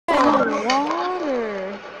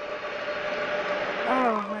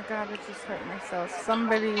I just hurt myself.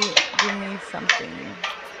 Somebody give me something.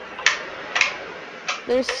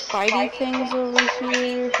 There's Spidey things over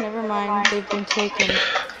here. Never mind, they've been taken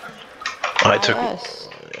by us.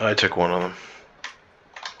 I took one of them.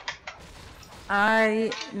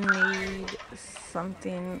 I need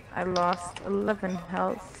something. I lost 11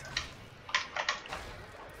 health.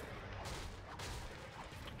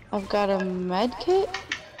 I've got a med kit.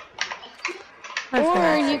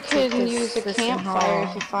 Or you can use a campfire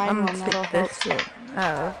if you find one. That'll help.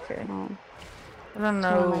 Oh, okay. Oh. I don't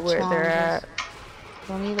know where they're at.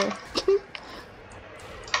 Don't either.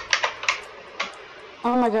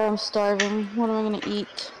 Oh my god, I'm starving. What am I gonna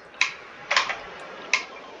eat?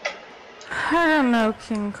 I don't know,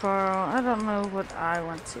 King Carl. I don't know what I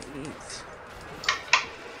want to eat.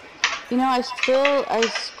 You know, I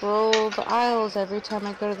scroll the aisles every time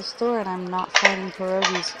I go to the store and I'm not finding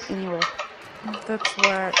pierogies anywhere. That's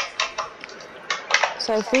whack.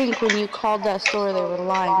 So I think when you called that store, they were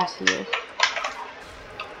lying to you.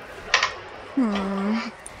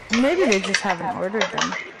 Maybe they just haven't ordered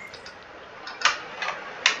them.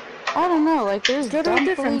 I don't know, like there's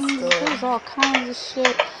dumplings, there's all kinds of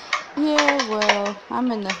shit. Yeah, well,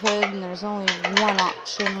 I'm in the hood and there's only one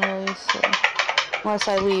option really, so unless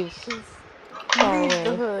I leave far away. Leave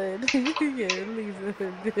the hood. Yeah, leave the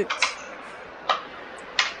hood, bitch.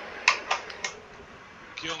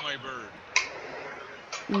 Kill my bird.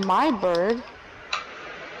 My bird?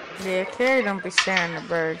 Yeah, Carrie don't be sharing the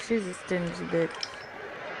bird. She's a stingy bitch.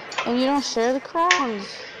 And you don't share the crowns.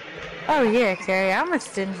 Oh yeah, Carrie, I'm a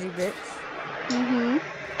stingy bitch.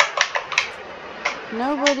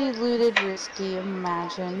 Nobody looted Risky,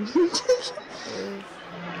 imagine.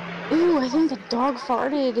 Ooh, I think the dog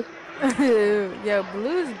farted. Yo,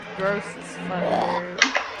 Blue's gross as fuck.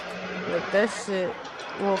 Like, that shit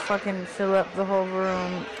will fucking fill up the whole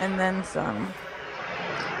room and then some.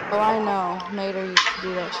 Oh, I know. Mater used to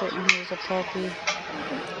do that shit when he was a puppy.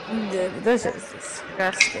 Dude, this is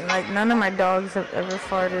disgusting. Like, none of my dogs have ever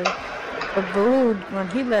farted. But Blue, when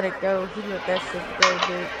he let it go, he let that shit go,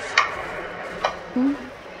 bitch. It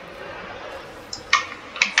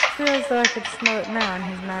feels like I could smell it now and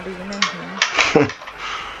he's not even in here.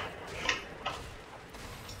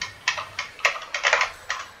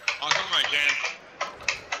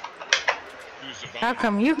 How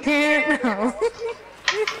come you can't?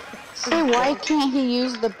 Say, why can't he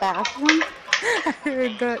use the bathroom? I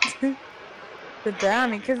heard that too. The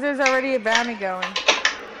bounty, because there's already a bounty going.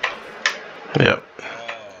 Yep.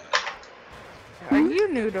 Are you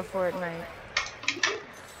new to Fortnite?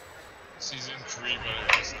 Season 3, but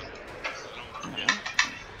I wasn't. So I don't forget.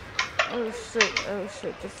 Oh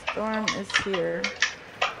shit, the storm is here.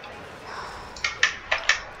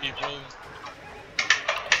 People.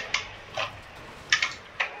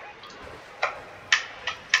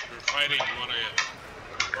 We're fighting. You wanna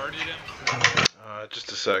party them?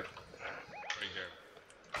 Just a sec. Right there.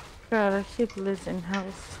 God, I keep losing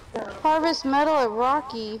health. Harvest metal at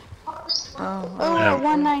Rocky. Oh,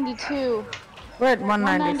 192. We're at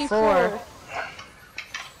 194.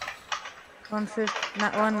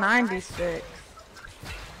 196.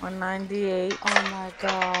 198. Oh my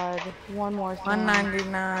god. One more thing.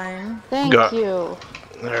 199. Thank you.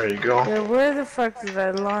 There you go. Yeah, where the fuck did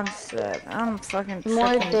I launch that? I'm fucking The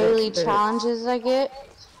more daily challenges I get,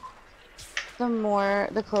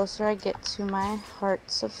 the closer I get to my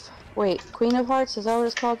Hearts of... Wait, Queen of Hearts? Is that what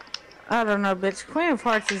it's called? I don't know, bitch. Queen of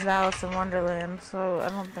Hearts is Alice in Wonderland, so I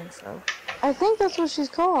don't think so. I think that's what she's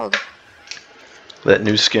called. That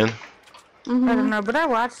new skin? I don't know, but I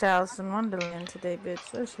watched Alice in Wonderland today,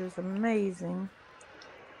 bitch. That shit was amazing.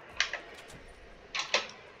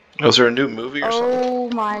 Was there a new movie or something? Oh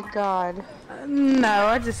my god. No,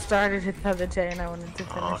 I just started it the other day and I wanted to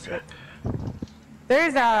finish it.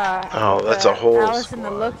 There's a... Oh, that's a whole Alice squad. in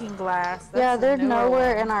the Looking Glass. That's yeah, they're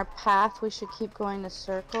nowhere in our path. We should keep going to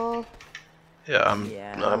circle. Yeah, I'm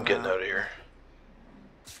getting out of here.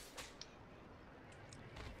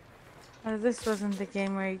 This wasn't the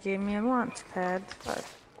game where you gave me a launch pad, but...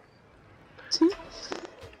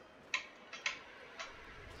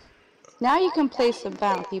 Now you can place a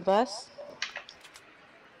bounty bus.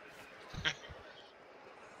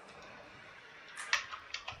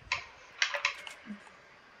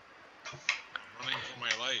 Running for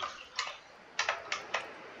my life.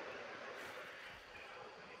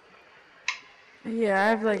 Yeah, I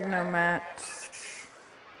have like no mats.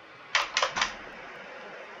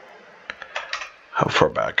 How far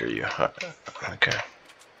back are you? Okay.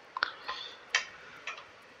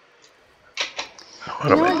 You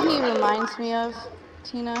know what he reminds me of,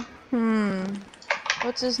 Tina?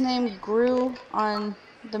 What's his name? Gru on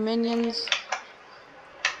the Minions?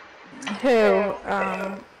 Who?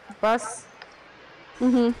 Bus?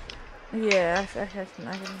 Mm-hmm. Yeah, I can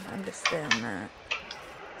understand that.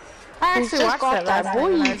 I We actually just watched got that last that, night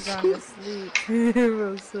when I was boys. going to sleep.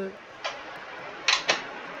 Real sick.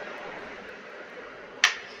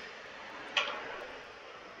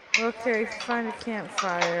 Okay, find a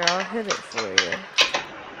campfire. I'll hit it for you.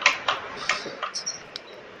 Shit.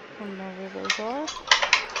 I don't know where those are.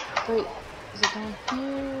 Wait, is it down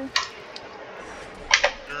here?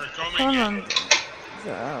 They're coming Hold in. on. It's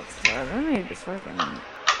outside. I need to fucking...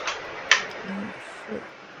 Oh, shit.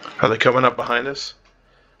 Are they coming up behind us?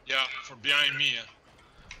 Yeah, from behind me.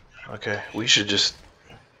 Okay, we should just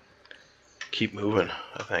keep moving,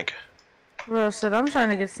 I think. Well, shit, I'm trying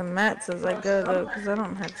to get some mats as I go, though, because I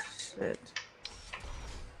don't have shit.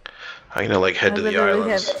 I'm gonna like head to the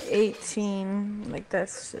islands. I literally have 18. Like, that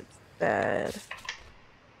shit's bad.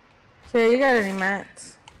 Okay, you got any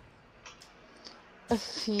mats? A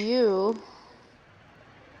few.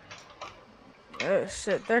 Oh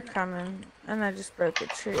shit, they're coming. And I just broke a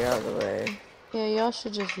tree out of the way. Yeah, y'all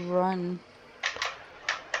should just run.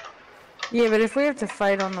 Yeah, but if we have to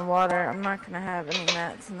fight on the water, I'm not gonna have any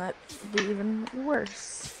mats, and that'd be even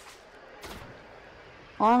worse.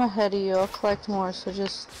 Well, I'm ahead of you. I'll collect more, so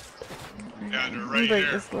just... Yeah, they're right break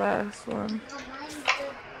here. this last one.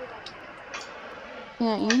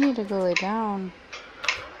 Yeah, you need to go lay down.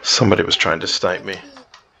 Somebody was trying to snipe me.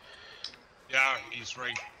 Yeah, he's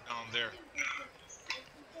right down there.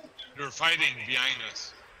 They're fighting behind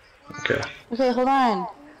us. Okay. Okay, hold on.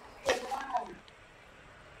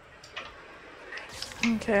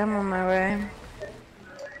 Okay, I'm on my way.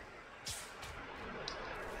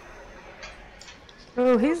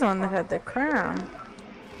 Oh, he's the one that had the crown.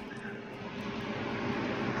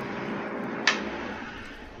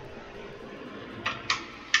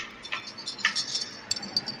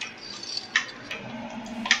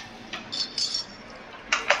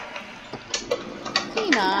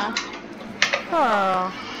 Tina.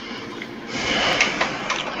 Oh.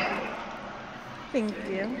 Thank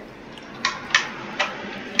you.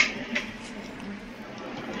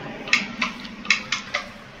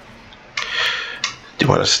 Do you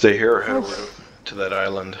want to stay here or head over to that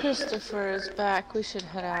island? Christopher is back. We should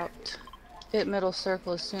head out. Hit middle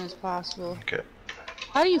circle as soon as possible. Okay.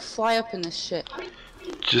 How do you fly up in this shit?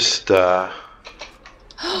 Just, They're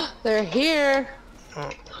here. Oh,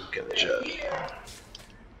 get the jet.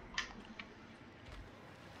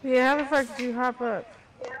 Yeah, how the fuck did you hop up?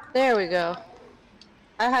 There we go.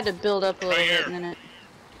 I had to build up a little Right bit in it.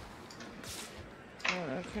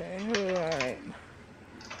 Okay, alright.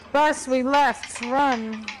 Bus, we left.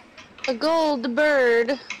 Run. A gold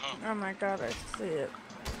bird. Oh my god, I see it.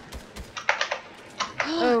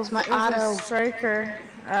 Oh, it's my auto. A striker.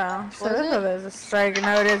 Oh, so Was I thought it? it was a striker.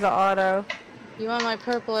 No, it is an auto. You want my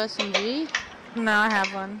purple SMG? No, I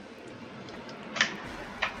have one.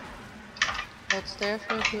 What's there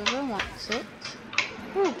for whoever wants it?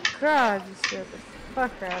 Oh god, you scared the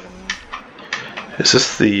fuck out of me. Is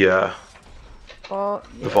this the Vault.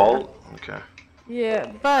 the vault? Okay. Yeah,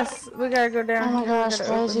 Bus, we gotta go down. Oh my here. gosh, We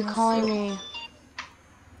gotta why is he open this calling up. me?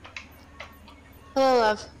 Hello,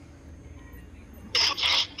 love.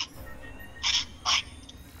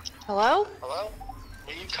 Hello? Hello?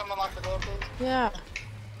 Will you come unlock the door, please? Yeah.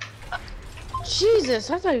 Jesus,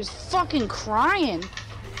 I thought he was fucking crying.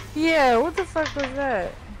 Yeah, what the fuck was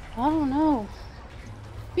that? I don't know.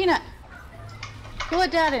 Peanut, go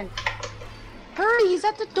let Dad in. Hurry, he's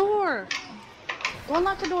at the door. Go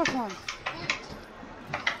unlock the door for him.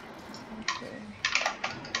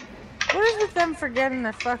 What is with them forgetting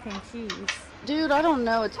their fucking keys? Dude, I don't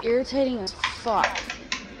know. It's irritating as fuck.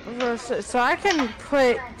 So I can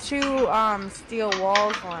put 2 steel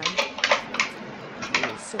walls on.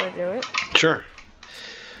 Should I do it? Sure.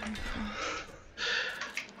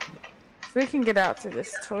 We can get out to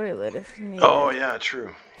this toilet if you need Oh it. yeah,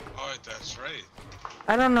 true. Oh, that's right.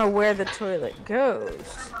 I don't know where the toilet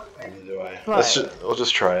goes. Neither do I. But We'll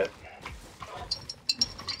just try it.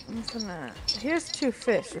 Here's 2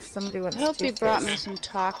 fish if somebody wants I hope to. he brought me some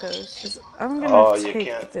tacos. I'm gonna Oh, you take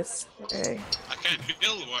can't. this way. I can't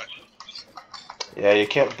build what? Yeah, you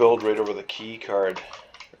can't build right over the key card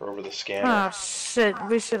or over the scanner. Oh shit,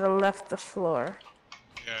 we should have left the floor.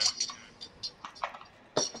 Yeah.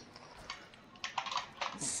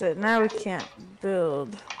 Shit, now we can't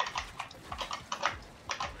build.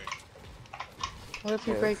 What if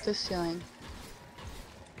you break this ceiling?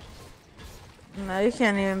 No, you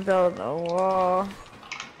can't even build a wall.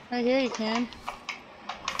 Right here you can.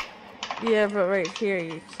 Yeah, but right here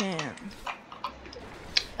you can't.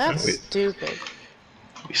 That's Wait. stupid.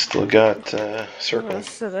 We still got Oh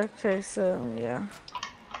circles. shit, okay, so yeah.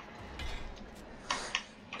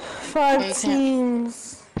 5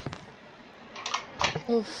 teams.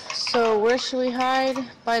 Oof. So where should we hide?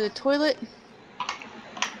 By the toilet?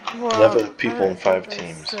 Well, 11 people in 5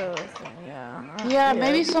 teams. Yeah,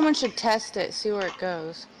 maybe someone should test it, see where it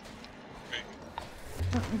goes.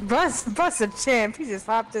 Bus a champ. He just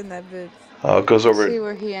hopped in that bitch. Oh, it goes over. See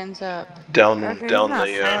where he ends up. Down Okay,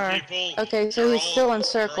 the. Okay, so he's still in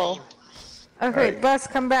circle. Okay, right. Bus,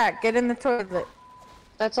 come back. Get in the toilet.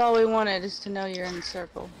 That's all we wanted, is to know you're in the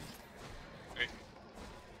circle.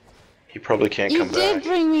 He probably can't come back. You did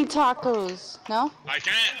bring me tacos, no? I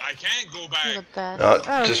can't go back. You're the best.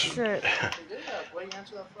 Oh just... shit.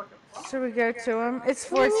 Should we go to him? It's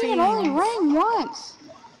 14. What do you mean? It only rang once.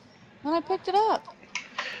 When I picked it up.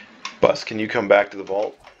 Bus, can you come back to the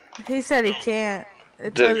vault? He said he can't.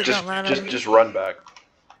 Just run back.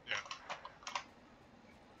 Yeah.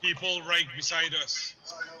 People right beside us.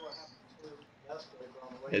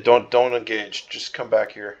 Yeah, don't engage. Just come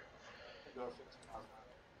back here.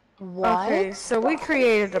 What? Okay, so we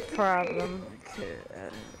created a problem.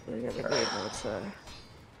 We gotta be able to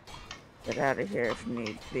get out of here if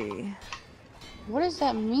need be. What does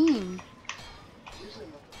that mean?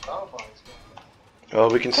 Well,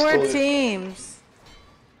 we can 4 teams.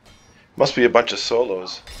 Must be a bunch of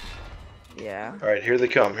solos. Yeah. Alright, here they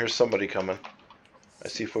come. Here's somebody coming. I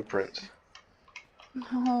see footprints.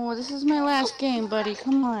 No, this is my last game, buddy.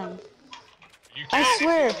 Come on. You can't, I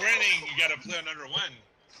swear. If you're winning, you gotta play another one.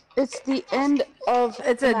 It's the end of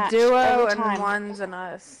It's the a match duo every and time. ones and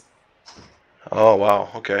us. Oh, wow.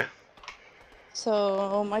 Okay.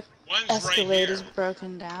 So my One's Escalade right is here.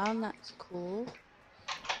 broken down. That's cool.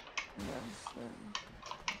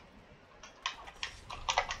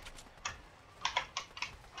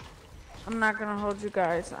 I'm not gonna hold you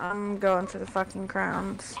guys. I'm going to the fucking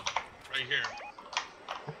crowns. Right here.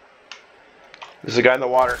 There's a guy in the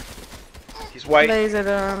water. He's white. Lasered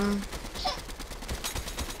him.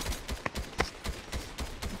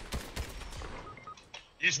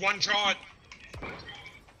 He's one shot.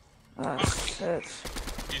 Oh shit.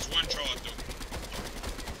 He's one shot though.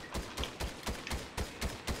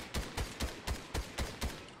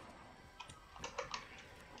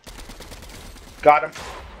 Got him.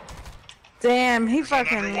 Damn, he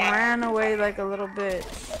fucking ran away like a little bitch.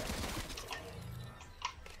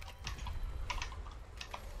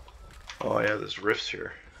 Oh yeah, there's rifts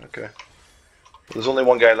here. Okay. There's only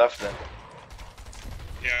one guy left then.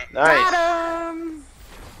 Yeah. Nice. Got him!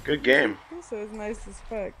 Good game. This was nice as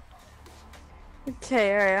fuck.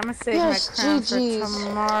 Okay, alright, I'm gonna save Yes, my crown GGs. for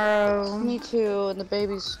tomorrow. Me too, and the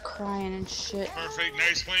baby's crying and shit. Perfect.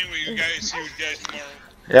 Nice playing with you guys. See you guys tomorrow.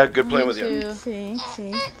 Yeah, good playing with you. Me too.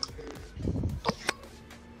 See.